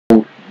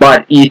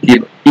bad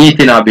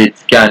eating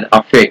habits can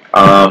affect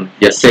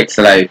your sex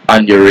life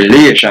and your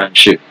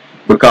relationship,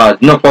 because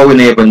not for we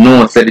never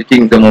know so the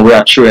things that we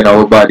are showing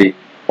our body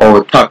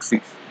how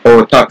toxic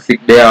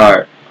they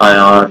are,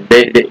 and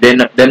they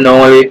not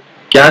only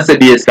can say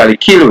basically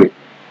kill it,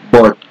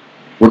 but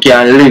we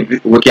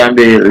can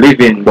be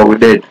living but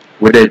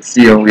we dead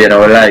seeing we in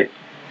our life.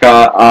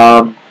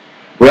 Cause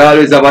we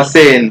always have a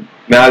saying,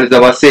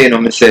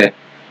 when me say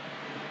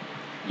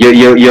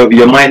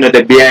you might not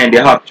be behind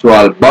the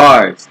actual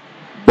bars,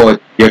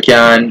 but you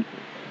can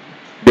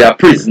be a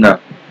prisoner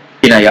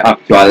in your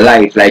actual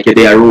life, like you're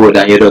there road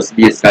and you're just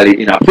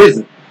basically in a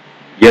prison.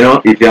 You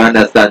know, if you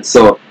understand.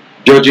 So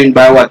judging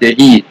by what you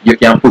eat, you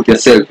can put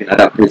yourself in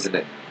that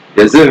prison.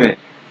 You see me?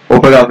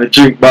 Open up a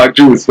drink bag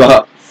juice,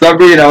 but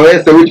Sabrina,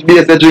 which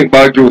base a drink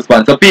bag juice,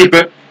 man. So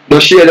people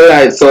don't share the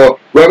life. So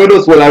we're gonna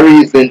do a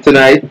reason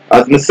tonight.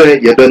 As I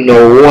said, you don't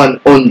know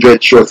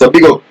 100 shows. So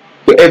big up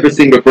to every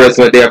single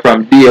person there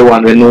from day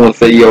one when no one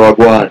say you are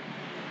going.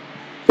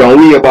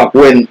 From way back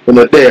when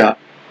you're there.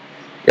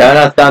 You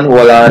understand?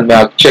 Hold on, me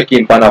check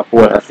in on the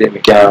phone and say me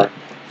can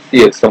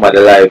save some of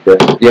the live there.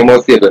 You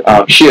must save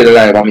it, share the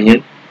live, I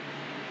mean.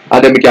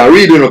 And then we can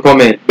read in the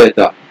comment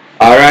better.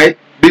 Alright?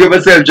 Big up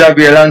yourself,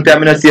 Javi. A long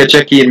time I don't see a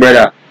check in,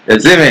 brother. You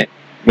see me?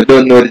 I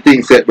don't know the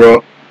thing set,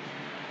 bro.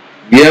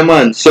 Yeah,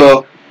 man.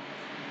 So,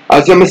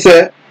 as I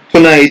say,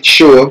 tonight's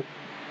show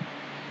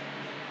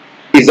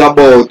is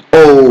about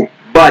how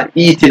bad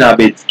eating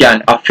habits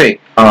can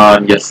affect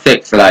your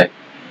sex life.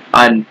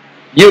 And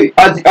you,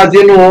 as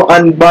you know,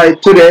 and by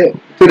today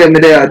me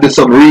there do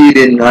some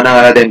reading and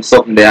all of them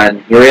something there,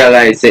 and you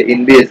realize that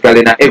in basically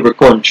in every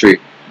country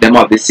them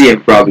have the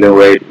same problem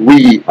where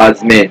we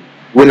as men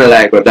we don't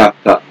like a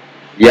doctor.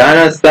 You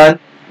understand?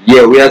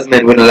 Yeah, we as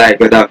men we don't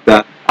like a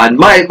doctor. And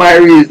my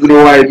reason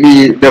why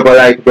me never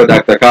like a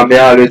doctor, because me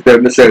always tell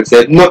myself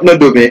say nothing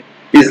do me.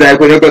 It's like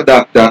when you go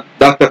doctor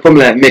come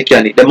like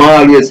mechanic. Them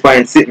always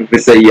find something to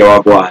say you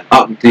are going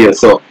happen to you.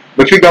 So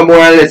I figure more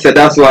or less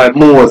that's why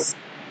most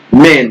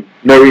men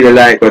not really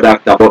like a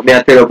doctor, but me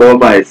I tell you about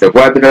myself.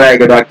 Why I don't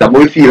like a doctor?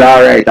 I feel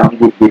alright and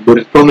good. But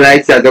it's come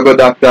like say as a good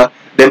doctor,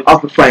 them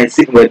have to find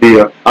something with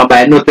you. And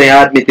by nothing you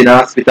admit in the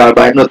hospital,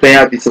 by nothing you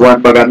have this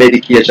one bag of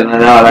medication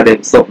and all of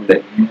them something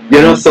there.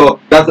 You know, so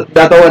that's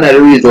one of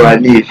the reasons why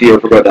me feel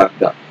for a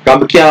doctor.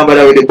 Because I can't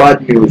bother with the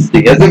bad news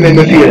thing. You see me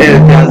feel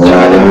healthy and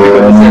strong and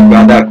because I say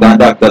doctor and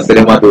doctor say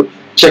them have to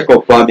check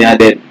up for me and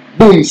then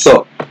boom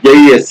so you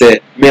hear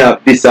say me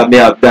have this and me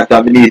have that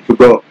and me need to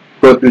go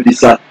do this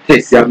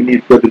test, I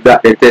need to do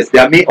that test.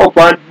 I mean up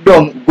and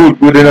down,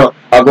 good enough.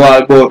 I go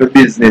all about the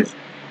business.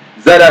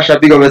 Zadasha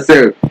pick up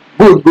myself.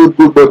 Good,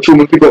 but true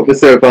me pick up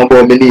myself and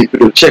about me need to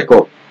do check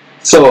up.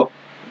 So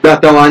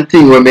that's one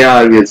thing where me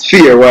always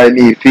fear why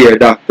me fear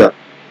doctor.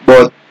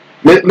 But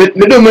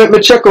me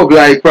check up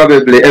like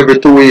probably every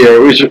 2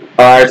 years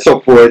or so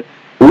forth.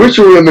 Which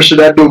way me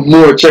should I do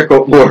more check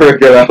up more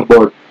regular,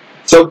 but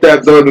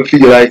sometimes I don't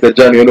feel like that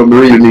Johnny, me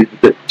really need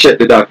to check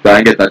the doctor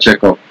and get a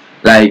check up.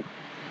 Like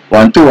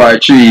 1, 2 or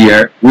 3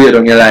 years, wait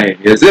on your line.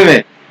 You see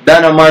me?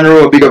 Dana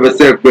Monroe, big up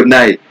yourself, good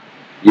night.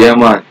 Yeah,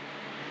 man.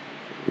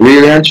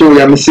 Really and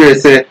truly, I'm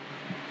serious.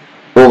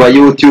 Over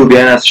YouTube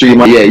and a stream.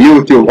 Yeah,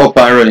 YouTube up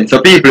and running. So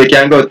people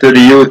can go to the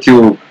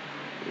YouTube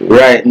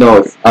right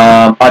now.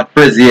 At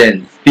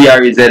prezi,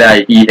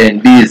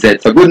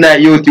 PREZIENDZ. So good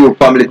night, YouTube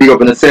family, big up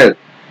on yourself.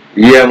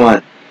 Yeah,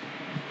 man.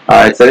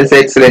 Alright, so this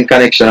is excellent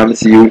connection. I'm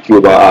see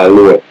YouTube all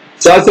over.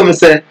 So as I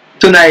say,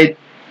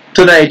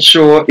 tonight's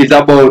show is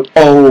about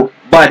how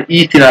bad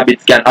eating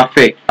habits can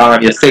affect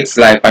your sex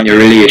life and your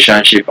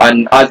relationship.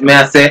 And as me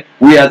I say,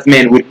 we as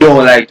men, we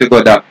don't like to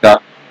go doctor.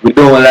 We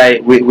don't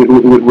like, we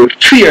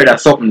fear that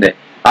something there.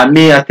 And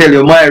me I tell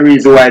you my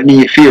reason why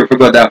me fear for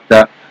go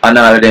doctor and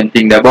all of them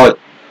things there. But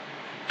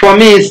for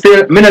me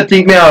still, me not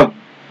think me have,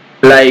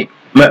 like,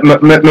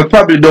 me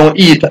probably don't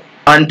eat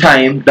on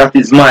time. That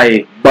is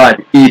my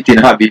bad eating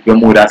habit. You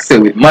would say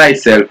with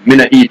myself, me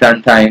not eat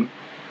on time,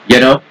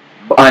 you know.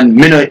 And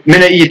me not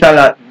eat a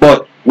lot,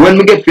 but when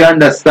we get to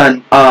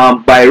understand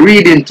by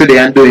reading today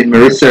and doing my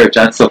research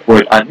and so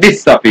forth on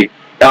this topic,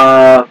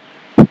 the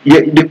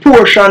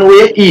portion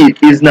we eat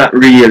is not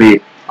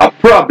really a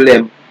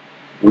problem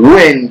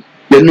when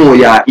you know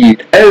you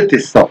eat healthy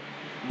stuff.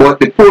 But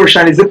the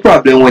portion is a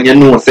problem when you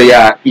know say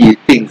you eat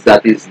things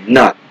that is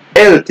not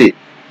healthy.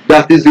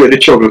 That is where the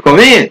trouble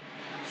comes in.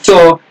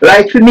 So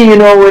like for me, you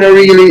know, when I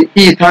really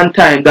eat on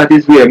time, that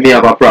is where me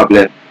have a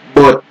problem.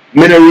 But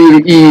when I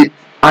really eat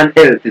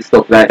unhealthy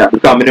stuff like that,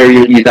 because I don't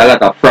really eat a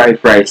lot of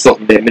fried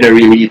something there. I don't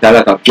really eat a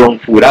lot of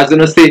junk food. As you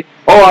know say,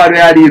 oh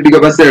I really big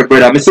up myself,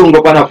 brother. I soon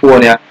go on the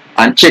phone here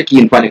and check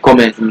in for the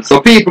comments.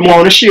 So people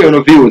want to share on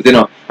the views, you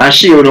know, and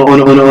share on there,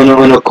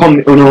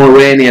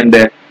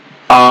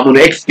 on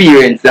the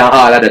experience and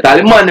all of that. All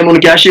the man them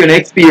can share on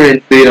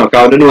experience, you know,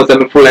 because I don't know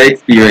I'm full of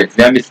experience.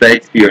 I miss the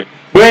experience.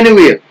 But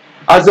anyway,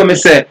 as I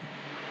say,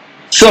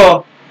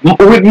 so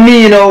with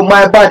me, you know,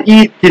 my bad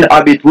eating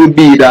habit would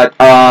be that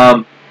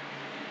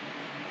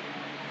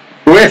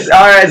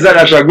alright,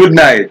 Zanasha, good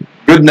night.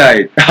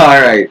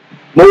 Alright.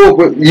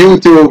 Move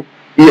YouTube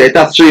yeah, it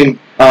has stream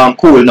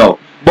cool now.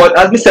 But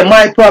as me say,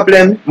 my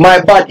problem, my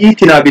bad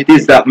eating habit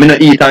is that me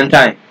not eat on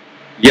time.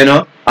 You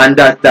know? And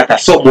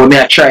that's something me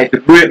I try to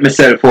break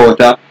myself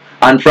out of.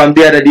 And from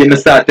the other day me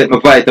start take my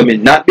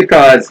vitamin. Not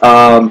because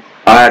I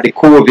had the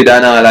COVID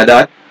and all of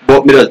that,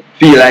 but me just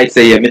feel like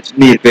say yeah, me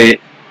need to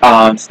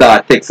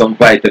start take some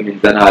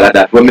vitamins and all of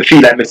that. When me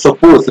feel like me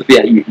supposed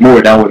to eat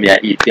more than when me I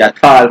eat. Be a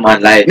tall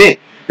man like me.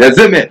 You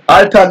see me?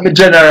 I'll tell me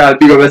general,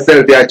 big of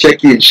yourself, they are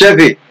checking.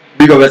 Chevy,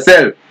 big of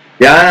yourself.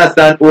 You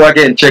understand who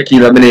again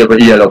checking when me never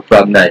hear up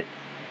from night.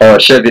 Oh,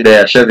 Chevy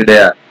there,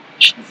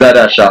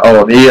 Zadasha,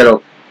 oh, me hear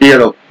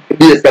up.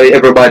 Basically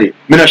everybody.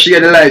 Me not share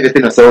the live yet,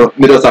 you know, so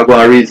me just go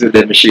and read with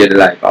them, me share the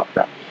live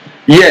after.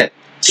 Yeah.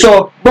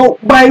 So, but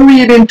by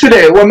reading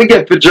today, when we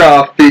get to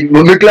drafting,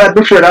 I'm glad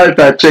my friend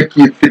Alta check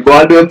it, but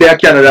although they are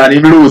Canada and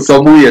him lose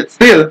some weight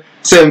still,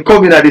 so I'm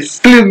coming at the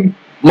slim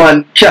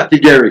man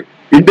category.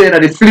 In there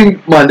at the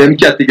slim man them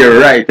category,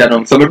 right?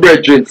 And so my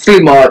brethren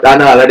slim out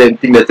and all of them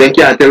things, that they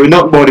can't tell me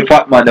nothing about the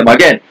fat man them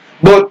again.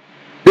 But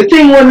the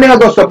thing when me I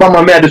go up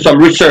and I do some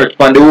research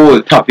on the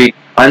whole topic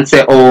and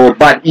say, oh,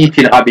 bad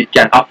eating habit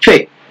can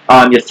affect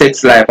your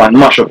sex life and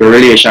mash up your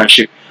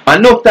relationship.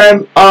 And enough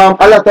time,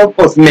 a lot of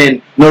us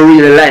men don't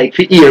really like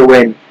to hear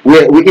when we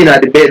in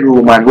at the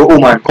bedroom and the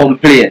woman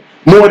complain.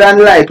 More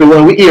than likely,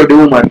 when we hear the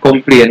woman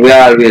complain, we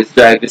always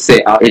try to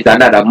say, it's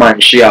another man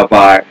she have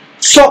or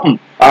something,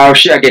 or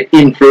she get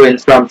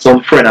influence from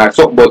some friend or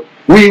something. But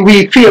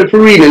we feel to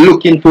really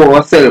look into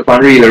ourselves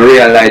and really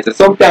realize that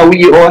sometimes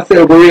we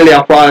ourselves really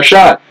are fall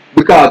short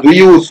because we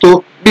used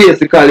to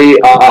basically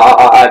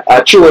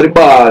throw the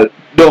ball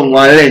down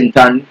one length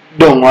and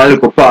down one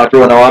little part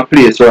around our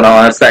place, around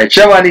our side.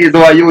 Shawan is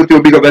our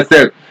YouTube, big up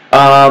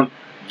yourself.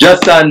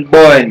 Justin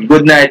Bowen,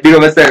 good night, big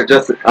up yourself.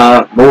 Just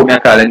no me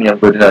call any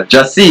good night.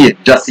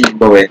 Justine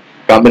Bowen.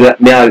 Because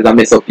me always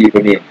mess up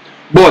people name.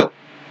 But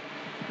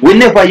we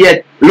never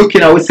yet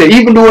looking at we say,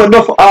 even though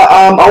enough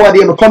our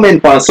day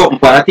comment on something,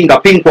 I think a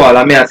pink wall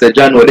and me I say,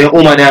 John, them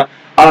woman are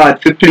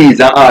hard to please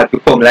and hard to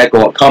come like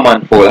our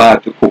common for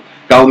hard to cook.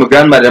 Because my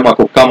grandmother them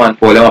cook common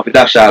for them have to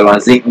dash all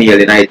and zinc meal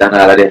the night and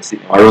all of them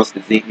sitting and roast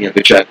the zinc meal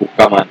to try to cook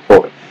common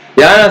for.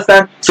 You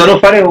understand? So no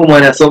for them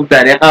woman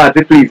sometimes they hard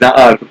to please and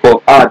hard to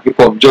cook, hard to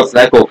come just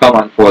like our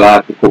common for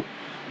hard to cook.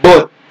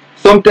 But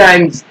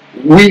sometimes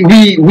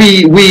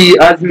we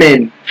as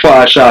men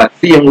fall short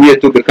same way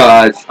too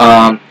because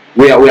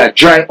we are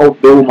drying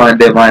up the woman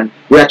them and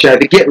we are trying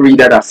to get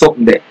rid of that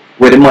something there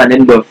where the man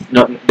them does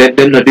not deal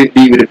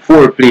with the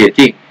foreplay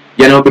thing.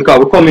 You know, because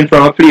we're coming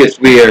from a place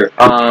where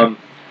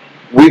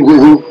we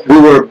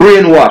were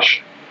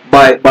brainwashed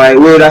by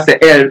where that's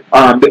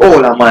the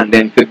older man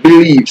them to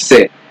believe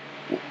say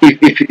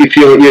if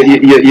you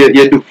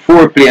do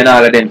foreplay and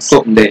all of them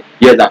something there,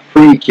 you're a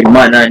freaky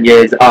man and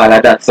you're all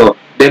of that. So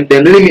them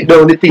limit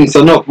down the things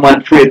so enough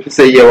man afraid to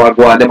say yeah I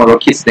go and them I go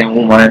kiss them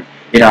woman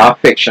in an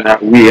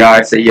affectionate way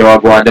or say yeah I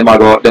go and them I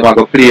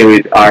go play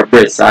with our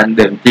breasts and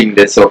them thing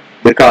there. So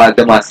because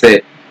them I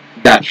say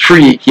that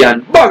freaky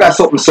and bugger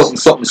something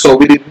so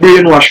with the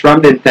brainwash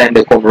from them time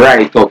they come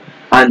right up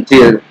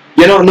until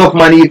you know enough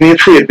man even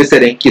afraid to say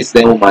them kiss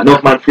them woman,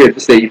 enough man afraid to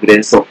say even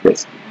them suck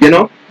breast. You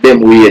know,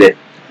 them way there.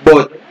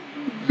 But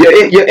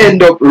you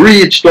end up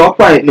reach to a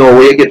point now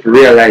where you get to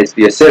realize for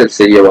yourself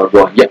say you are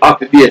going. You have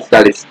to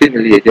basically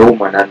stimulate the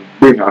woman and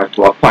bring her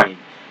to a point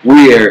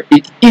where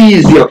it's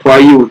easier for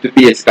you to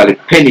basically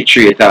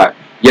penetrate her.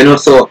 You know,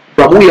 so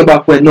from way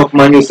back when enough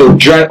man used to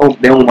dry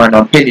up the woman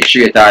and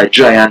penetrate her,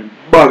 dry and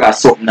bug or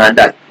something and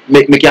that.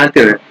 Me can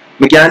tell her.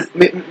 Me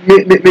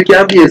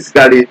can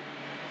basically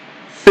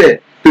say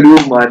to the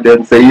woman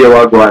them say you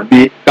are going to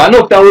be. Because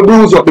enough time we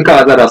bruise up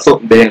because of that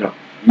something there, you know.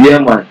 Yeah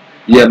man.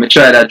 Yeah, me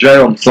try that dry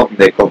on something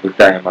there a couple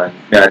times, man.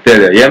 I tell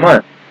you, yeah,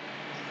 man.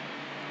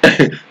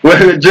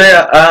 Well,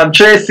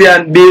 Tracy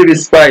and Baby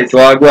Spice,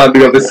 I go and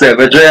big up yourself.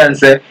 Dry and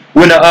say,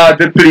 we not hard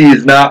to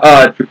please, not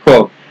hard to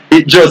come.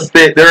 It just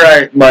take the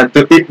right man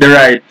to hit the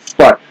right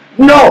spot.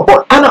 No,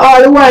 but and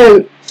all the while,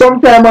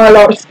 sometimes all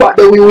our spot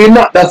that we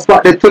not that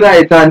spot there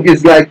tonight, and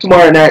it's like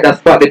tomorrow night that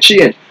spot they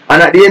change.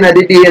 And at the end of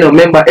the day, you know,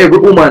 remember every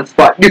woman's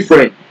spot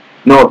different.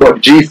 No,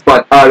 but G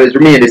spot always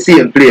remain the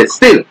same place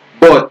still.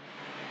 But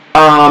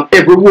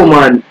every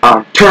woman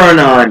turn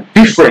on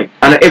different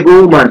and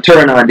every woman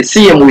turn on the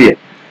same way,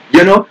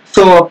 you know.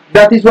 So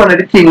that is one of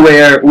the things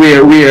where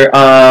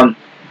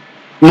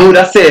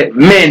I say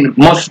men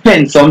must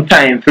spend some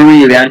time to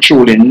really and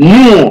truly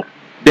know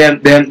them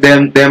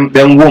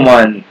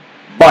woman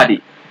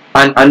body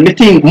and me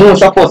think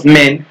most of us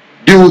men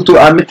due to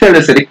and me tell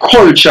you say the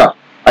culture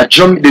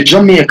the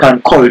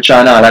Jamaican culture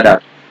and all of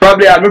that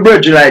probably I'm a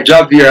virgin like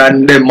Javier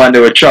and them man they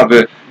will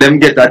travel them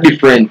get a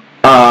different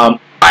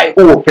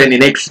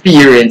eye-opening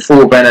experience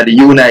over in the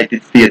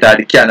United States or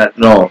the Canada.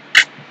 No.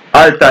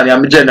 I'll tell you,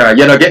 I'm a general.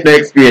 You don't get the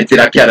experience in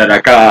Canada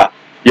because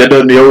you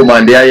don't know your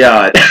woman there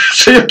yard.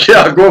 So you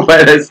can't go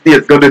by the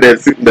States, go to them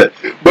sitting there.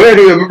 But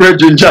anyway, I'm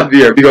Virgin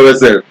Javier, big of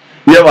yourself.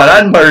 Yeah, man,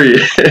 Anne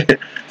Marie.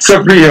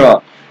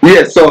 Suprema.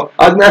 Yeah, so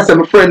as I said,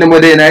 my friend them were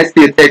there in the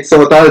States, X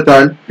out all the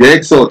time. You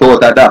X out of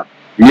that.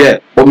 Yeah,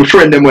 but my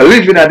friend them were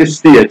living at the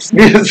States,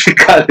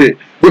 basically,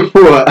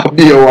 before a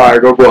be a war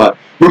go on.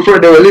 My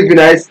friend them were living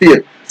at the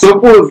States. So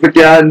suppose we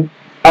can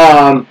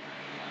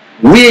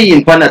weigh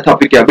in on that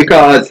topic here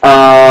because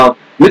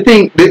we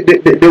think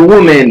the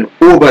women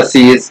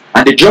overseas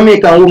and the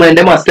Jamaican women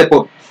they must step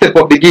up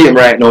the game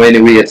right now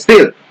anyway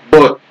still.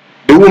 But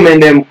the women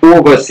them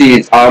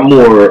overseas are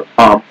more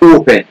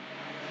open.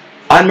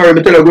 And Mary,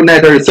 me tell you good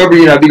night,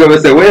 Sabrina, big up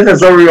say, where's the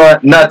Sabrina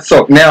not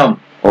suck now?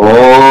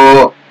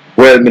 Oh,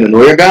 well, me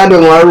know you're going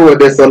down one road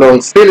there, so now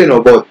still, you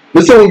know, but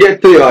we soon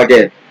get to you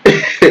again.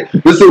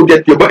 We soon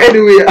get to you. But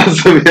anyway,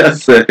 as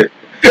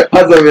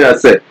I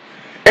said,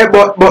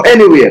 but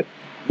anyway,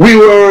 we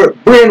were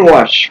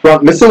brainwashed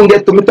from, me soon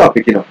get to my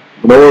topic, you know,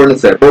 but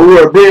we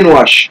were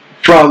brainwashed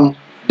from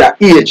the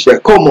age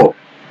that come up.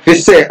 We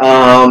say,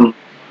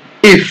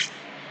 if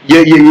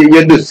you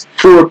do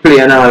foreplay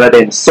and all of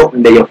them,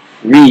 something that you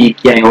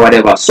freak and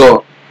whatever.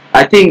 So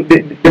I think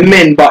the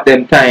men back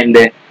them time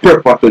they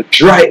prefer to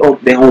dry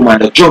up the woman,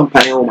 to jump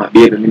on the woman,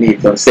 baby, me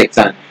need some sex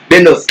and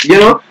then just, you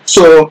know.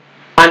 So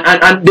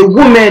and the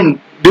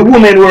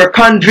women were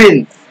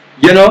convinced,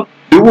 you know,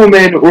 the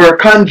women were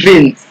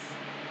convinced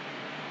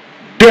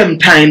them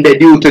time they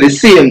do to the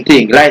same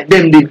thing. Like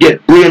them did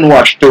get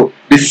brainwashed to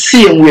the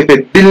same way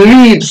they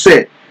believe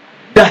say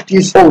that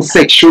is how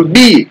sex should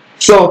be.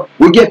 So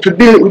we get to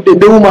believe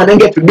the woman and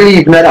get to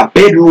believe in that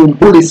bedroom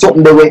bully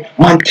something the way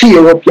man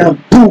tear up you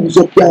and bruise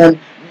up you and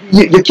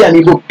you can't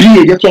even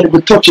bleed, you can't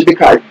even touch it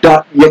because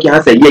that you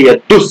can say, yeah,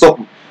 you do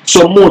something.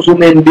 So most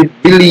women did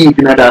believe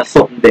in that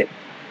something there.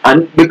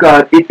 And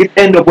because it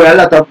end up where a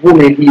lot of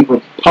women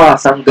even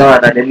pass and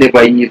gone and they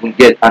never even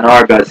get an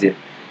orgasm.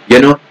 You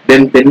know, they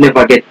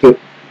never get to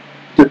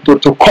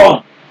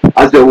come,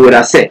 as they would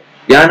have said.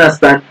 You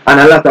understand? And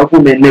a lot of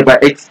women never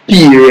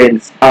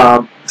experience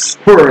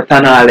spurt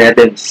and all of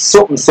them,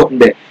 something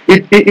there. We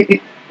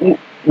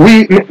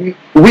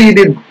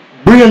did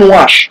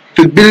brainwash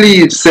to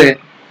believe say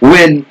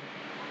when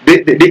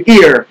the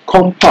ear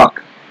compact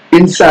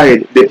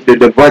inside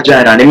the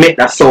vagina and they make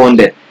that sound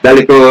there, that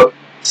little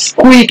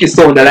squeaky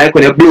sound that like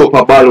when you blow up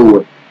a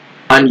balloon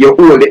and you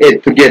hold the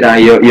head together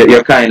and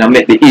you kind of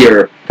make the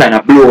ear kind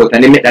of blow out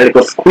and they make that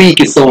little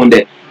squeaky sound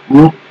there.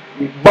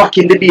 Back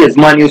in the days,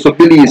 man used to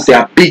believe say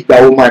a big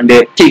woman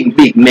they think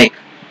big make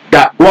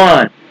that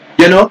one.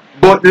 You know,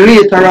 but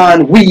later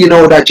on, we, you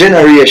know, that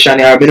generation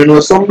here, you know,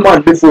 some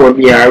man before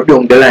me or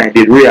down the line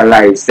did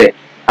realize that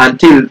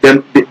until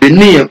them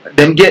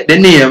get the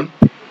name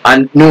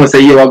and know say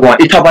you are going,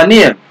 it have a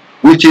name,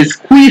 which is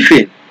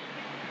queefing.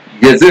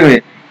 You see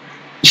me?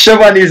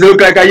 Chevanese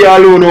look like a you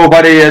alone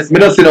over there. Yes. Me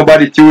not see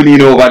nobody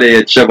tuning over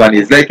there,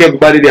 Chevanese. Like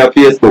everybody there on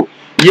Facebook.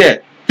 Yeah,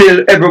 till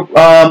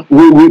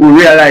we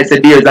realize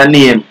that there's a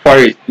name for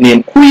it,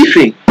 named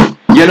queefing.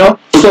 You know?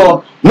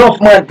 So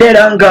enough man dead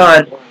and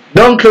gone.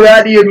 Don't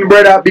clear the my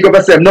brother, big up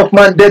yourself. Enough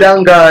man dead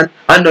and gone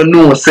and don't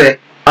know say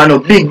I know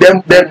big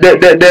them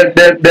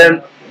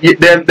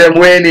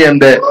way name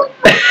there.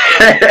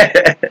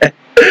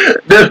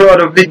 They don't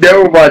want to big them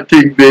over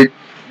thing big.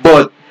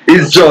 But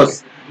it's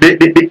just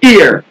the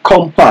ear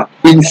compact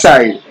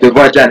inside the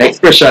vagina,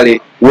 especially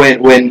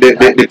when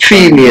the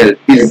female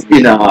is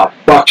in a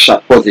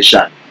backshot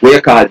position, where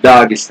you call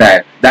doggy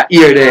style. The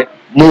ear there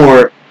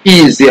more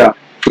easier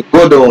to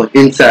go down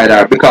inside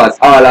her because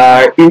all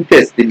our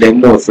intestine they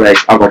most like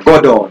have a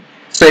go down.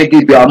 So it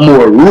gives you a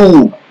more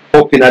room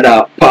up in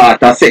that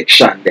part of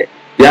section there.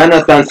 You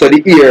understand? So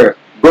the ear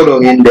go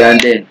down in there and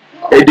then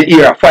the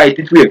ear fight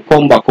it will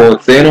come back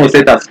out. So you know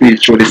say that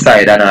squeeze through the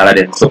side and all of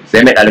them. So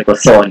you make a little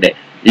sound there.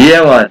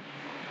 Yeah man.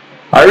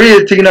 I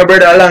really think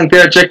brother a long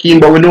term check in,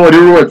 but we know the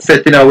road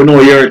set we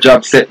know your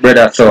job set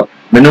brother. So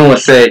we know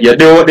say you're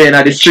there out there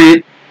in the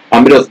street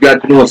and we just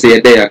glad to know say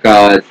you're there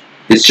because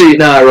the street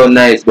now run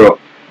nice bro.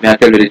 I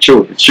tell you the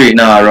truth, the street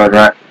now run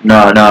right,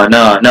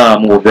 no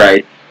move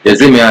right. You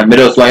see me, and me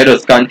just want you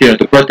just continue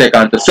to protect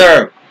and to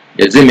serve.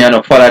 You see me, and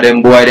not follow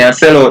them boy they and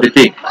sell out the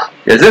thing.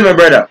 You see me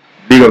brother,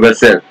 big up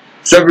yourself.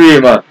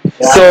 Sabrina,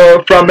 yeah.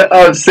 So from the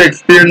age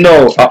 6 till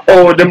now,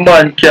 how the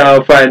man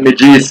can't find me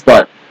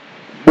G-spot.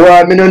 Boy,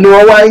 I don't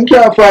know why he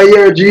can't find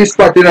your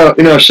G-spot, you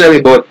know,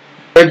 Shelly, but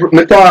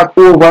me talk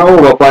over and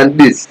over on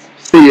this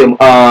same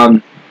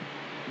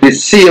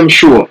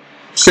show.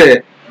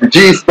 Say the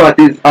G-spot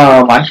is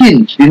a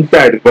hinge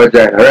inside the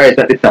vagina, right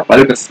at the top. A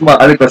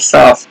little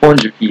soft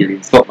spongy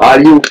feeling. So all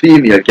you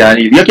female can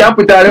eat. You can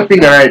put all your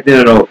finger right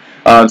there now,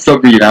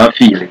 Sabrina, and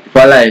feel it. If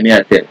I lie, me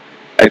I tell.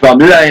 If I'm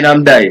lying,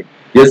 I'm dying.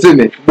 You see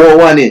me? About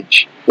 1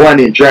 inch. 1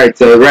 inch, right?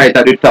 So right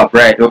at the top,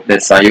 right up there,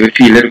 so you will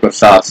feel a little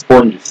soft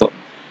spongy something.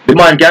 The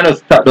man can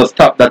just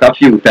tap that a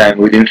few times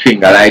with his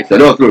finger like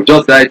so.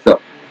 Just like so.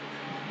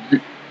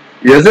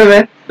 You see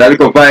me? That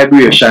little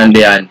vibration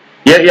there and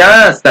you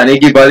understand, you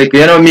give a little,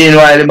 you know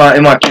meanwhile he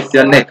might kiss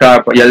your neck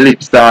or your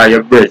lips or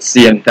your breast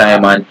same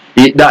time and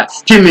that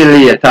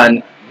stimulate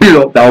and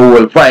build up the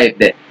whole vibe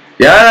there.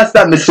 You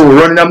understand me? So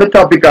running on my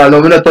topic,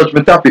 although I don't touch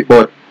my topic,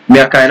 but me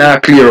I kinda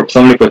clear up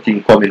some little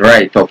thing coming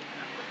right up.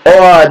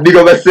 Oh, big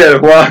up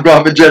myself. Walk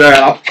off the general.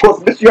 Of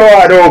course, Miss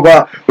Yard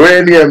over.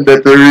 When name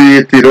that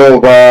read it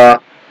over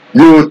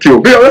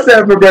YouTube. Big up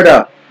myself, my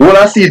brother. When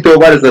I see it over,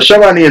 there's a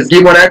Chavanese.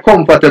 Give one a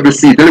comfortable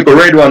seat. The little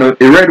red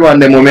one,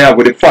 them we have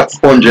with the fat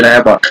sponge in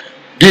the back.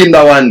 Give him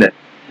that one there.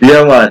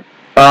 Yeah, man.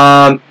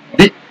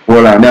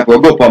 Hold on, I have to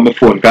go up on my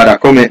phone because that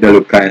comment they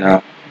look kind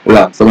of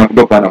long. So I'm going to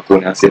go up on the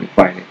phone and see if I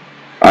find it.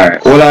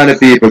 Alright, hold on the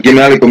people. Give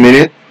me a little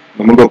minute.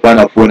 I'm going to go up on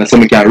the phone so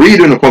I can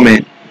read on the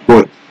comment.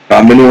 Good.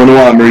 Because I don't know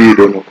what I'm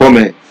reading on the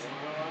comments.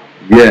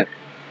 Yeah.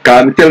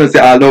 Because I'm telling you,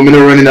 I know I'm not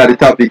running out of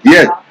the topic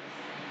yet.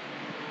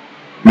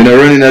 I'm not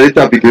running out of the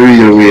topic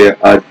real way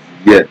as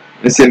yet.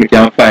 Let's see if I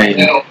can find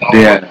it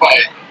there.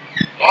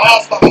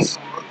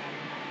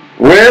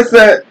 Where's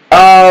that?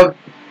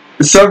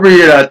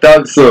 Sabrina,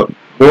 thanks so.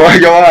 Boy,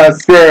 you want a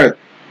skirt.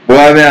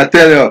 Boy, may I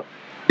tell you,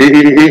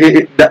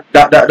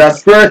 that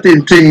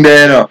skirting thing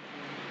there, you know.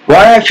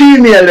 Why a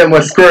female them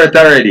was skirt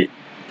already?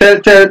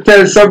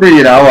 Tell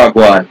Sabrina how I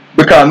go on.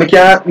 Because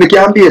me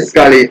can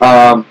basically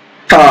talk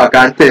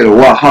and tell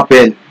what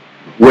happened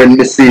when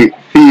me see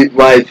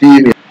my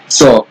female.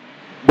 So,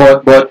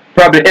 but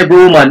probably every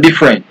woman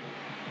different.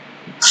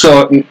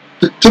 So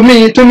to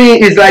me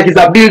it's like it's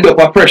a build up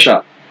of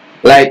pressure.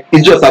 Like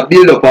it's just a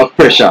build up of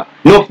pressure.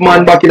 Enough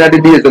man back in the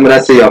days when I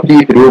say a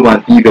people,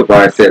 woman, people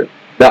by herself.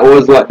 That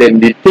was what them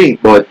did think,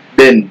 but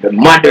then the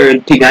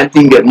modern thing and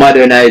thing get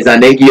modernized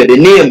and they give the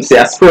name say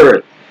a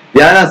skirt.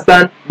 You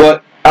understand?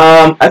 But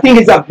I think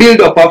it's a build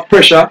up of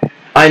pressure,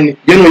 and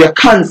you know you're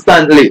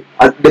constantly,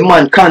 as the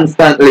man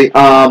constantly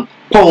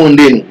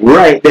pounding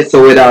right there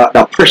so with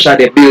the pressure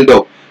they build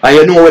up. And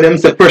you know when them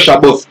say pressure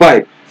bust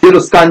pipe. So you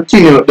just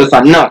continue just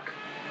a knock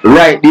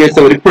right there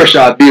so the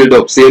pressure build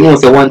up. So you know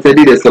so once they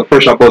did it so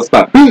pressure bust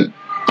pipe.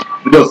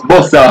 Just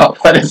bust out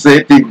and the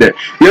same thing there.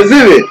 You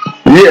see me?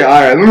 Yeah,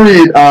 alright, let me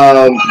read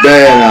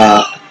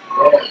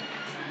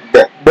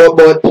but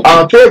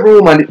for every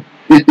woman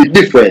it's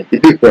different.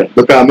 It's different.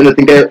 Because I don't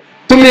think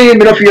to me, I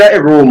don't feel like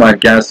every woman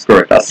can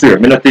skirt. I swear,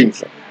 I don't think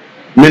so.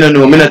 I don't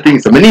know, I don't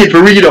think so. I need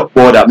to read up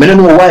about that. I don't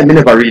know why I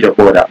never read up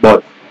about that,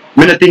 but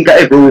I don't think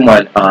every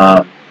woman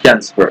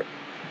can skirt.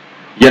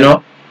 You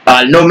know? No,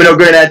 I'm not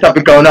going to that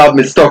topic I have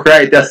me stuck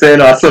right there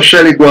saying, I saw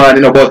Shelly go on,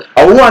 you know, but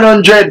a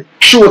 100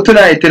 show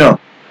tonight, you know.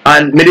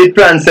 And me did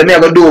plan say me I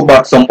go do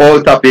back some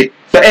old topic.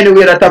 So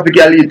anyway that topic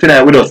I leave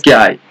tonight we just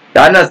carry.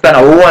 You understand?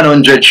 A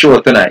 100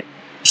 show tonight.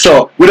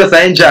 So we just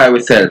enjoy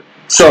ourselves.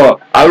 So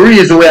I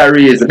raise where I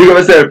raise. Big up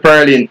myself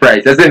Pearly in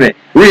price. You see me?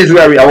 Raise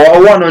where I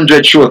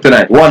 100 show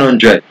tonight.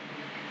 100.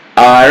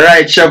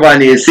 Alright,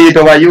 Shabani, see it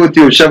over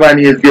YouTube.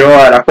 Shabani is give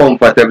all a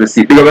comfortable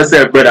seat. Big up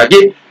yourself, brother.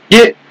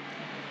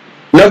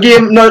 No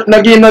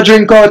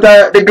drink out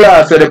of the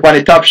glass with the on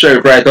the top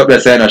shelf right up there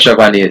saying no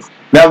Shabani is.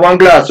 I have one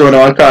glass around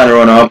one corner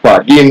around one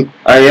part. Give him,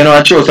 you know,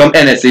 I throw some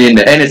NSC in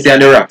there. NSC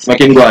and the rocks. Make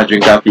him go and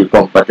drink and feel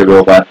comfortable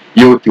over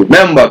YouTube.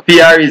 Remember,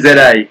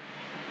 prezi,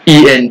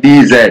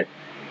 ENDZ.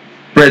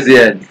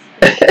 President.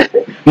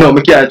 No,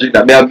 I can't drink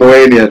that. I have no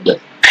any of that.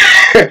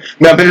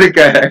 I have to look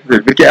at it.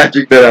 I can't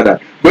drink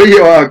that. But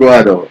you want to go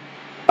on though.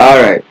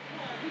 Alright.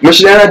 I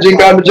should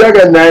drink on the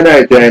dragon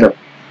night, you know.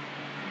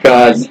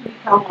 Because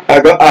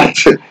I got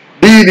asked.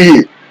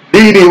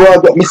 Didi,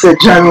 what got me say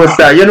John was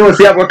star. You know,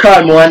 see I go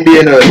call me one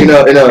day,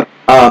 Diana,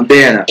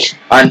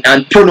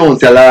 and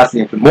pronounce your last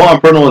name. More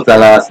pronounce your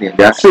last name.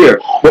 That's fair.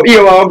 But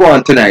here I go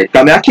on tonight.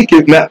 I kick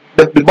it.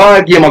 The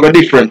ball game I go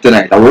different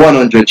tonight. A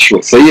 100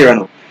 show. So here I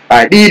know.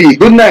 Alright, Didi.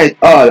 Good night,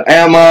 all. I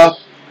am a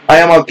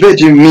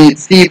veggie meat,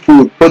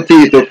 seafood,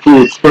 potato,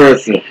 fruits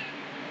person.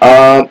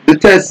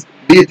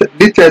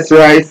 Detest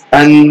rice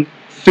and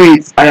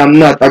sweets. I am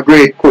not a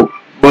great cook,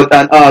 but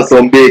an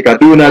awesome baker.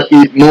 Do not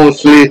eat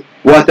mostly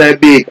what I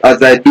bake,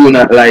 as I do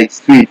not like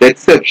sweet. The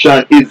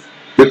exception is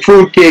the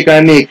fruit cake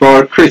I make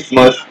for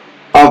Christmas.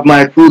 Of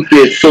my fruit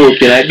cake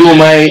soaking. I do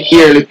my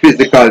yearly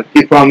physical.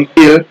 If I'm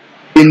ill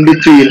in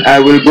between, I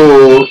will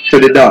go to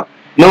the doctor.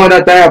 Now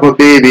that I have a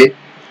baby,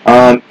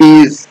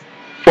 is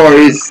for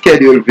his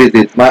scheduled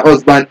visits. My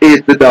husband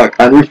ate the dog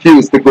and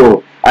refused to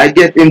go. I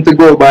get him to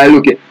go by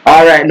looking.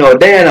 Alright now,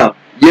 Diana,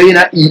 you're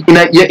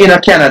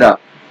in Canada.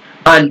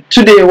 And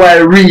today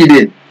while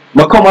reading,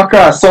 I come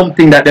across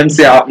something that them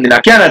say happening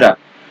in Canada.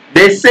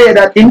 They say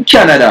that in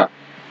Canada,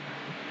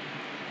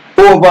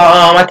 over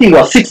I think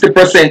about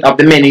 60% of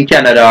the men in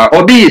Canada are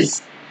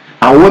obese.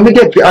 And when we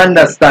get to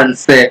understand,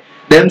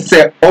 them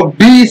say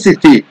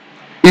obesity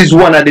is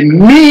one of the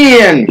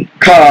main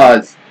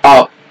cause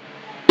of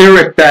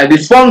erectile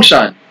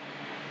dysfunction.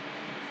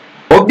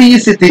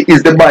 Obesity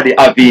is the body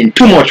having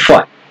too much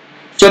fat.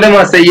 So they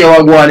must say you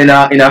are going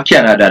in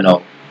Canada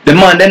now. The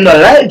man them not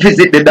like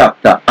visit the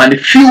doctor, and the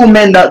few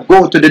men that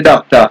go to the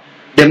doctor,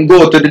 them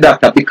go to the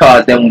doctor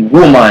because them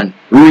woman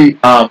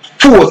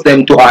force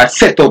them to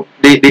set up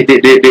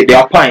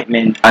the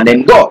appointment and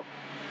then go.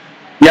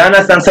 You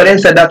understand? So them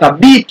said that a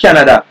beat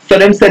Canada. So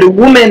them said the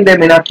women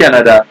them in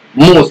Canada,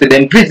 most of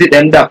them visit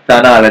them doctor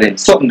and all of them.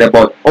 Something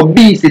about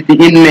obesity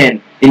in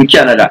men in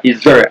Canada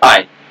is very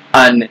high.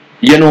 And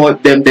you know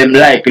them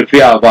likely to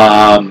have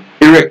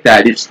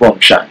erectile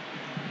dysfunction.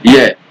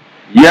 Yeah.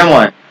 Yeah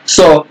man.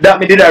 So that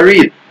me did I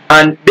read.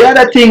 And the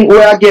other thing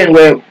where again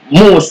where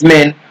most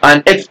men,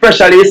 and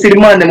especially you see the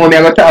man them when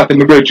I go talk to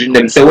my brethren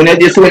them, say when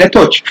you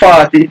touch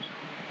 40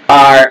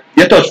 or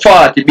you touch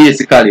 40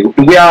 basically,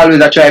 we always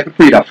try to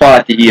pre the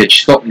 40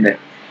 age something there.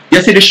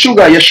 You see the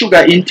sugar, your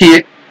sugar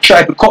intake,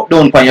 try to cut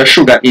down on your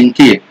sugar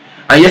intake.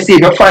 And you see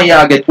if you find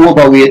you get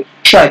overweight,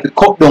 try to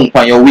cut down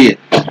on your weight.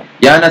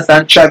 You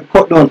understand? Try to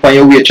cut down on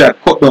your weight, try to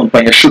cut down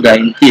on your sugar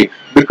intake.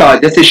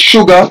 Because you see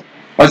sugar,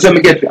 as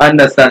you get to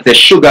understand that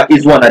sugar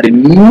is one of the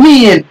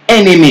main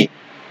enemy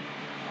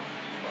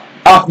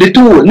of the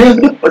tool.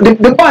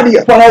 The body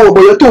for our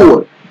your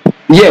tool.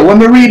 Yeah, when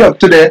we read up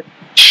to the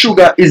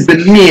sugar is the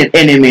main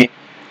enemy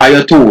of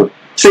your tool.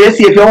 So you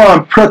see if you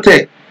want to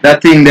protect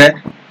that thing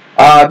there,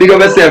 big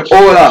up yourself,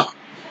 Ola.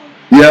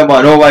 Yeah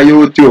man, over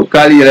YouTube,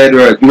 Khalil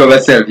Edwards, big up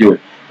yourself you.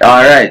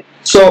 Alright.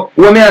 So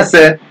when I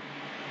say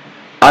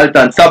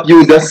Alton, stop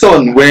use your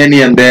son when you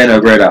name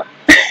there, brother.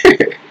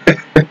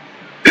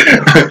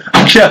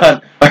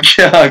 I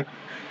can't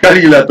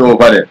Khalil that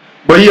over there.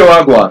 But here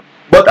I go on.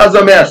 But as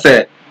I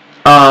say,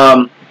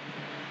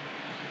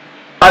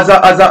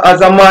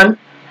 as a man,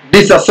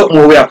 this is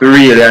something we have to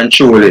really and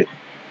truly.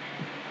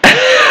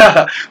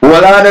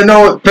 Well, I don't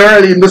know,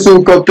 apparently, in the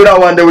soon come to that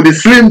one there with the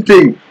slim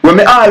thing. When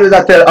me always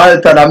I tell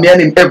Alton that me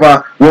and him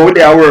ever, when we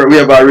work, we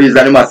ever reason,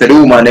 and him I say, the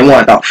woman, they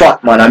want a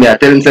fat man, and me I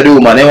tell him, say, the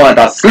woman, they want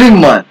a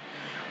slim man.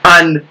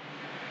 And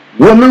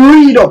when me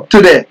read up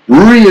to that,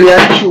 really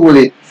and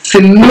truly,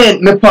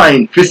 cement me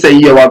point to say,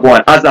 here we go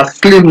on, as a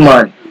slim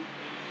man,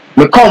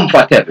 me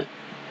comfortable.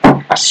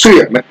 I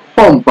swear, me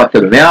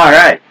comfortable, me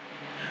alright.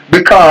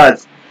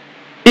 Because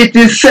it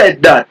is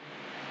said that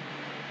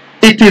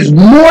it is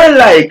more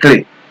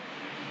likely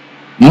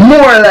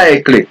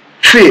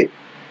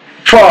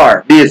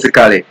for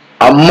basically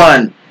a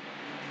man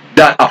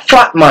that a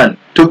fat man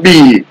to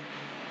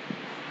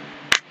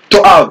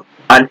have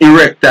an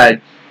erectile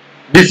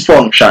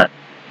dysfunction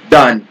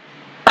than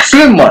a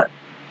slim man,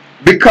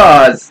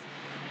 because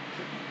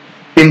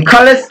in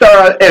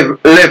cholesterol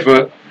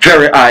level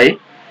very high.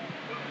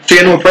 So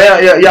you know, for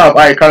you have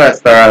high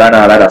cholesterol and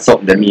all that,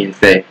 something that means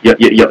that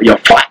you're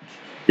fat,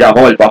 you have a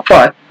whole heap of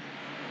fat,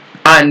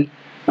 and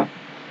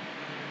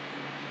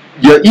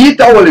you eat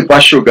a whole heap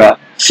of sugar,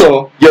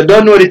 so you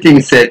don't know the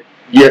things that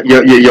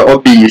you're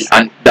obese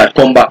and that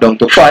come back down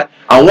to fat.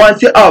 And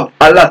once you have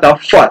a lot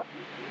of fat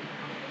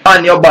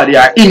on your body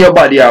or in your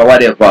body or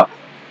whatever,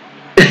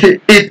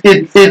 it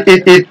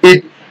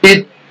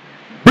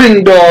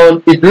bring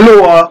down, it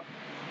lower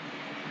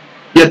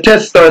your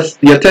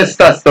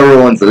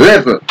testosterone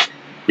level.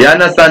 You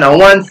understand? And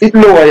once it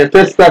lower your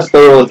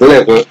testosterone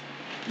level,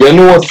 you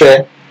know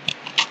say,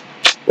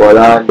 hold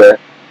on there.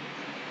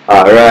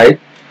 Alright.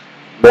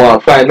 Go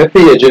and find my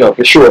page, you know,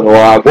 for sure. No,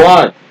 I go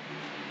on.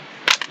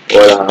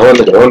 Hold on,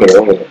 one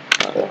minute.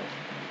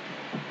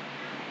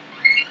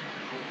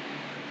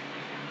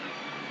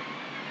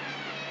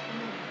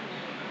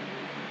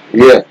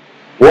 Yeah.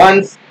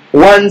 Once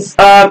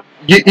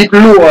it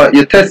lower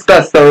your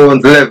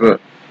testosterone level.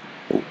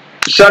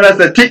 Shana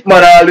said, thick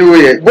man all the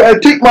way. Well,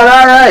 thick man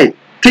alright.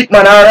 Thick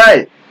man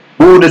alright.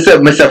 Who they say,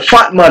 me say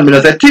fat man, me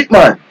don't say thick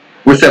man.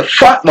 We say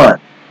fat man.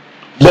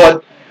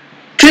 But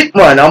thick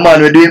man, a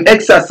man we doing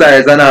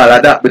exercise and all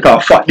of that,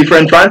 because fat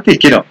different from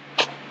thick, you know.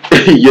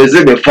 You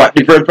see me, fat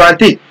different from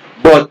thick.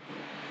 But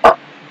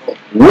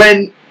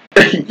when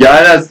you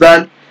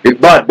understand, it's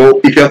bad. But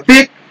if you're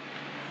thick,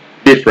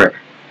 different.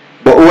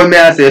 But when me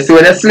I say, see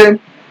when you're slim,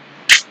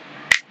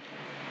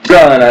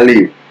 gonna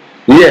leave.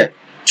 Yeah.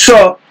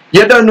 So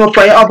you don't know if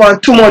you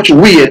have too much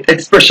weight,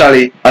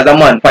 especially as a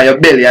man, for your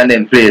belly and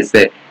them place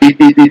there. It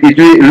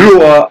will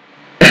lower.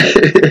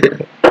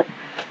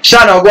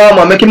 Shanna, go on,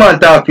 man. Make him man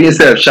talk for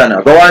himself,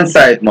 Shanna. Go one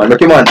side, man.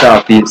 Make him man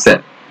talk for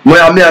himself. Me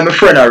and my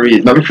friend are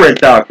read. My friend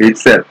talk for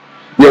himself.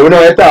 Yeah, we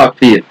know you talk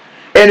for him.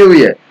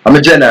 Anyway, I'm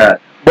a general.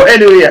 But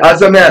anyway,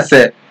 as I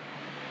say,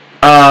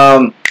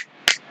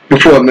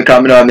 before me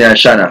come in, me and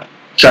Shanna,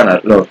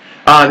 no.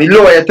 It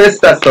lower your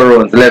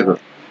testosterone level.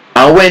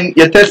 And when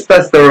your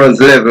testosterone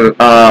level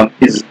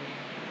is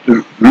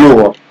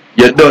low,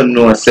 you don't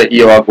know say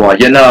you are going.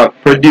 You not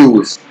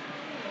produce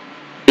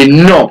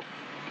enough.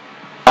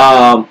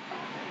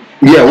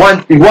 Yeah,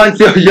 once you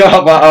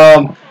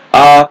have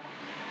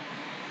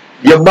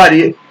your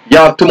body, you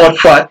have too much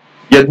fat,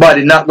 your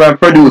body not going to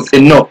produce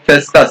enough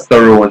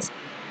testosterone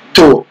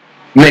to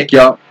make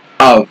you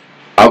have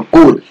a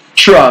good,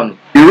 strong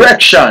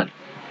erection.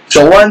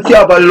 So once you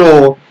have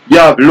low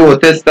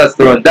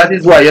testosterone. That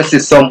is why you see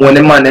some when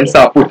the man them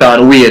start put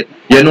on weight,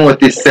 you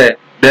notice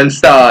them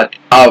start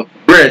have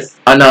breasts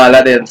and all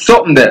of them.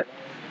 Something there.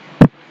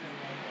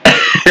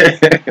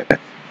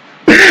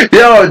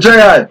 Yo,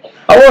 Jayan,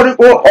 I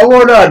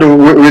want to do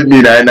with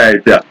me that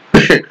night, yeah.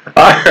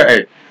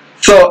 Alright.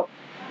 So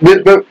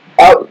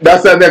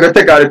that's why I'm going to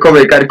take out the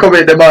comment, because the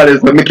comment them all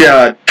is when I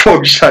can't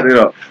function, you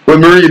know,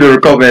 when we read the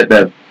comment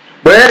them.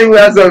 But anyway,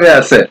 that's what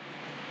I say.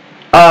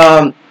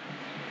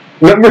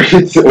 Let me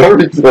read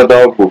something from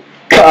the book,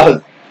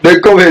 because the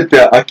comment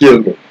there I kill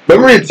me. Let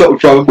me read something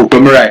from the book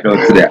when I write down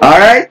today.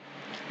 Alright?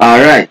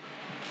 Alright.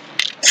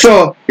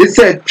 So it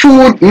said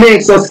food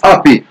makes us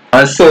happy,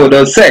 and so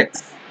does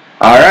sex.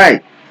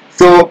 Alright.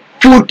 So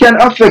food can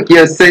affect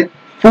your sex.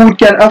 Food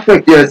can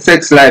affect your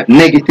sex life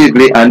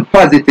negatively and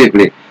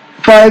positively.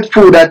 5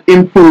 food that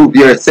improve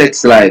your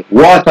sex life.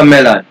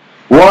 Watermelon.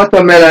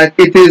 Watermelon,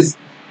 it is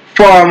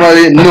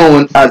formerly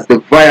known as the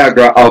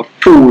Viagra of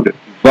food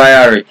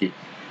variety.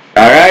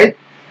 Alright?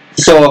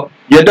 So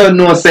you don't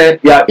know, say,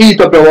 you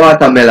eat up your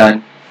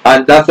watermelon,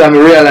 and that's when I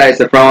realize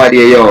from what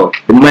day, yo,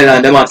 the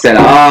melon, them have said,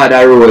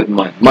 the road,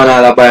 man. Man,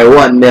 all buy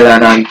 1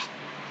 melon and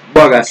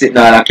bugger sitting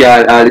there, like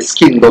all the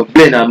skin go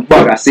blend and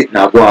bugger sitting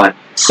there, go on.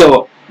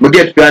 So, we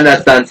get to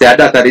understand, say,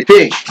 that's the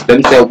thing.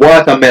 Them say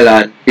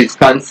watermelon is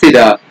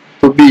considered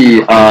to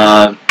be,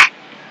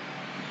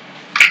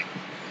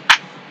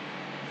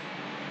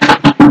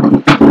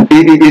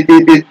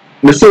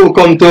 me so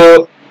come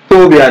to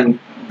Toby and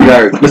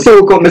Gary. Me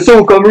so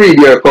come read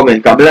your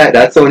comment, because I like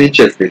that, sound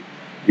interesting.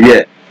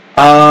 Yeah.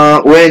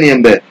 Where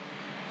name there?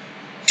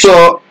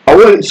 So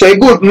it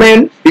good,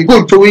 man. It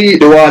good to eat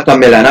the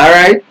watermelon,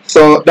 alright?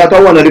 So that's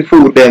one of the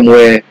food them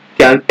where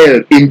can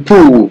help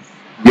improve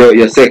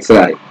your sex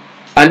life.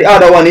 And the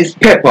other one is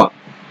pepper.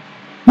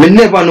 Me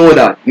never know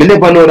that. Me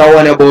never know that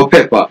one about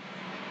pepper.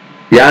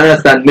 You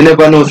understand? Me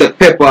never know that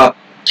pepper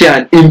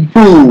can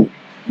improve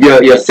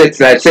your sex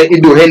life. Say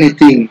it do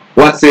anything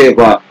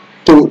whatsoever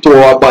to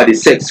our body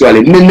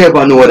sexually. Me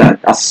never know that.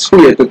 I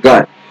swear to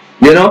God.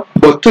 You know,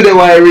 but today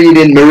while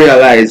reading, me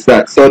realize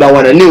that. So that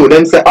one I knew.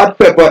 Them say hot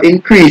pepper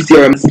increase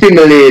your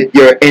stimulate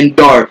your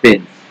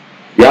endorphins.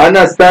 You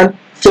understand?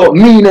 So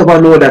me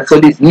never know that. So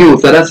this new.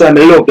 So that's why I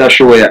love that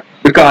show here,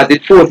 because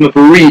it forced me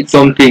to read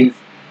some things.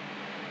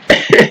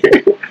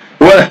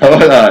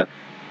 Hold on.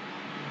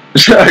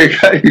 Sorry,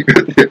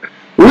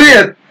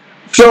 wait.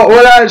 So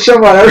hold on,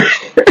 Shaman.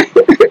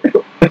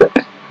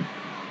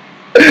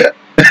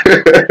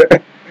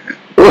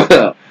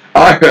 Well,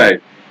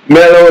 alright.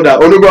 Mellow that.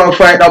 We're going to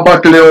fight a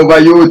battle over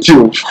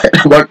YouTube.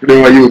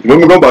 Let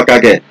me go back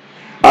again.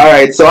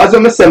 Alright, so as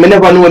I said, I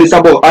never know this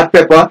about hot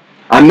pepper.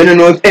 And I don't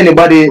know if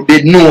anybody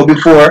did know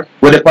before,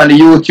 whether upon the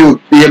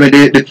YouTube,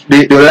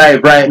 the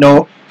live right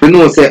now, you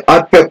know, say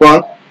hot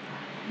pepper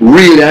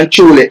really and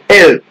truly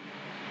help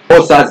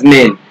us as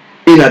men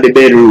in the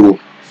bedroom.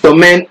 So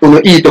men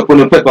who eat up on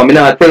the pepper, I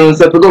not tell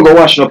them to go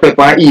wash no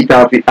pepper and eat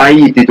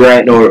it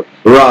right now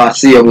raw,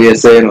 same way,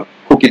 so you know,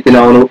 cook it in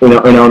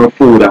our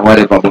food and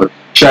whatever, but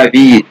try to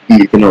eat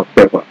enough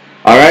pepper.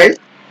 Alright?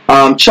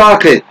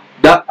 Chocolate,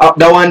 that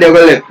one they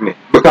will left me,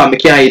 because I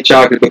can't eat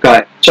chocolate,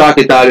 because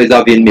chocolate always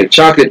have in milk.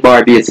 Chocolate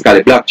bar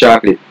basically, black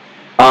chocolate.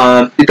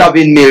 It have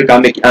in milk,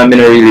 and I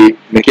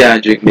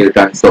can't drink milk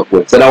and stuff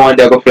with. So that one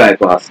they go fly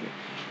past me.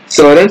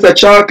 So then the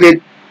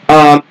chocolate,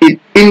 it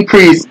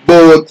increase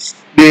both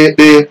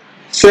the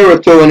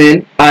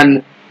serotonin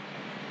and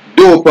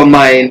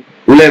dopamine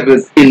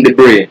levels in the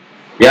brain.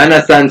 You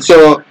understand?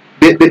 So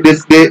the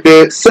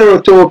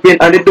serotonin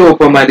and the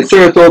dopamine. The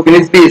serotonin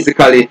is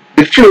basically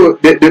the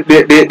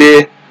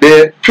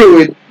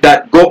fluid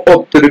that go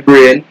up to the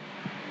brain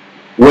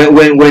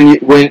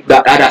when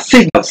that at a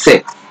signal of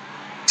sex.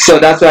 So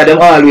that's why them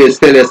always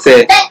tell you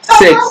say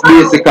sex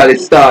basically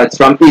starts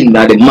from in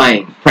the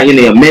mind, from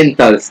your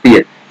mental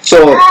state.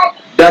 So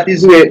that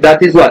is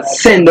what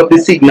send up the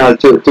signal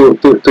to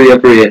your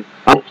brain,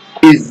 and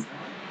is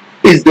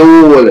the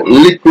whole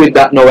liquid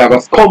that now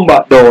has come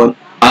back down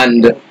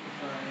and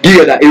give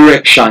you that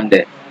erection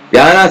there. You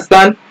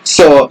understand?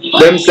 So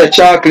them say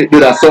chocolate do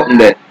that something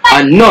there.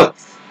 And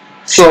nuts.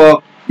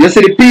 So you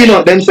see the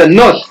peanut, them say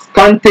nuts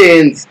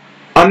contains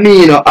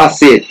amino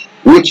acid,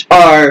 which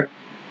are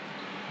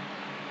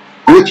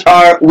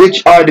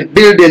the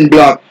building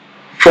block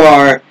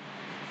for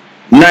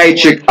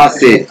nitric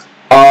acid.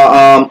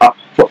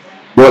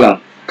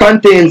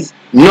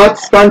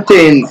 Nuts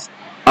contains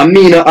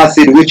amino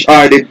acid, which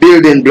are the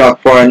building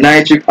block for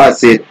nitric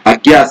acid, a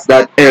gas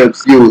that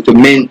helps you to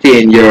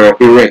maintain your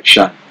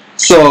erection.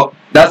 So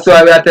that's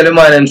why we are telling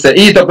them say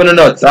eat up on the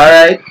nuts,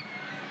 alright?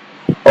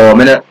 Oh,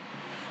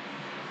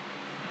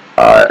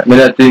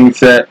 I think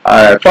say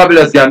alright,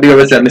 fabulous can be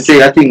able to say, I say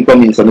that thing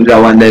coming, so I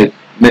do one day.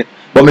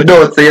 But I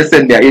don't say you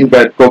send their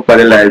invite come for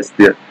the live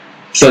still.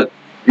 So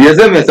you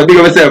see me, so big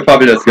up yourself,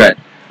 fabulous guy.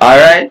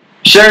 Alright?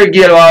 Sherry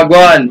Gale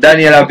Wagwan,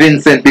 Daniela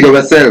Vincent, big up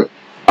yourself.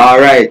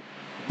 Alright.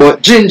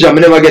 But ginger, I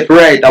never get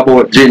right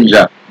about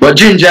ginger. But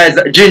ginger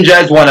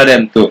is one of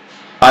them too.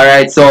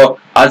 Alright, so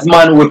as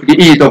man we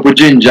eat up with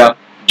ginger,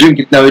 drink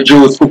it now with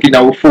juice, cook it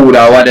now with food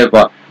or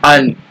whatever.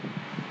 And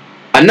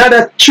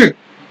another trick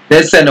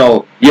they say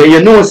now,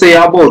 you know say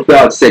about to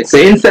have sex. So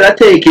instead of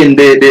taking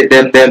the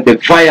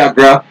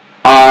Viagra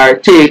or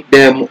take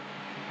them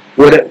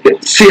with the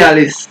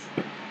Cialis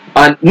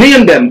and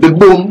name them, the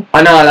boom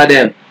and all of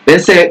them. They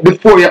say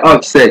before you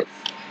have sex,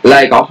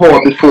 like a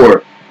hour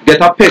before,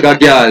 get a peg of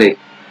garlic,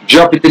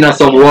 drop it in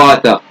some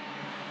water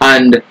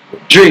and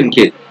drink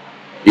it.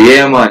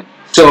 Yeah man.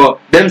 So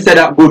them say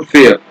that good for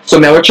you.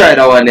 So I will try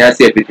that one and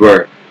see if it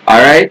works.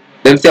 Alright?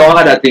 Them say one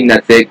other thing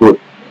that say good.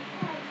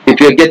 If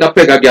you get a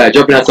peg of garlic,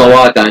 drop it in some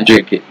water and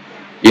drink it.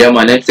 Yeah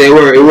man, them say it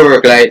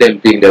work like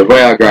them thing, the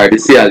Viagra, the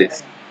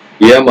Cialis.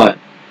 Yeah, man.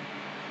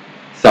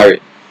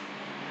 Sorry.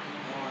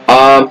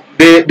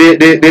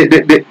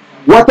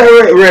 What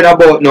I read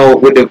about now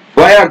with the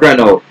Viagra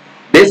now,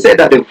 they said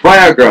that the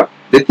Viagra,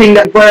 the thing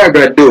that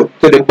Viagra do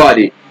to the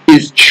body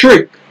is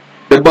trick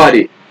the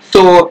body.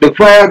 So the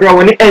Viagra,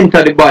 when it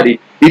enter the body,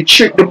 it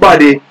trick the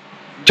body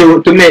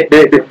to make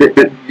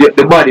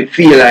the body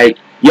feel like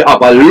you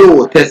have a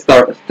low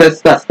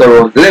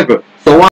testosterone level. So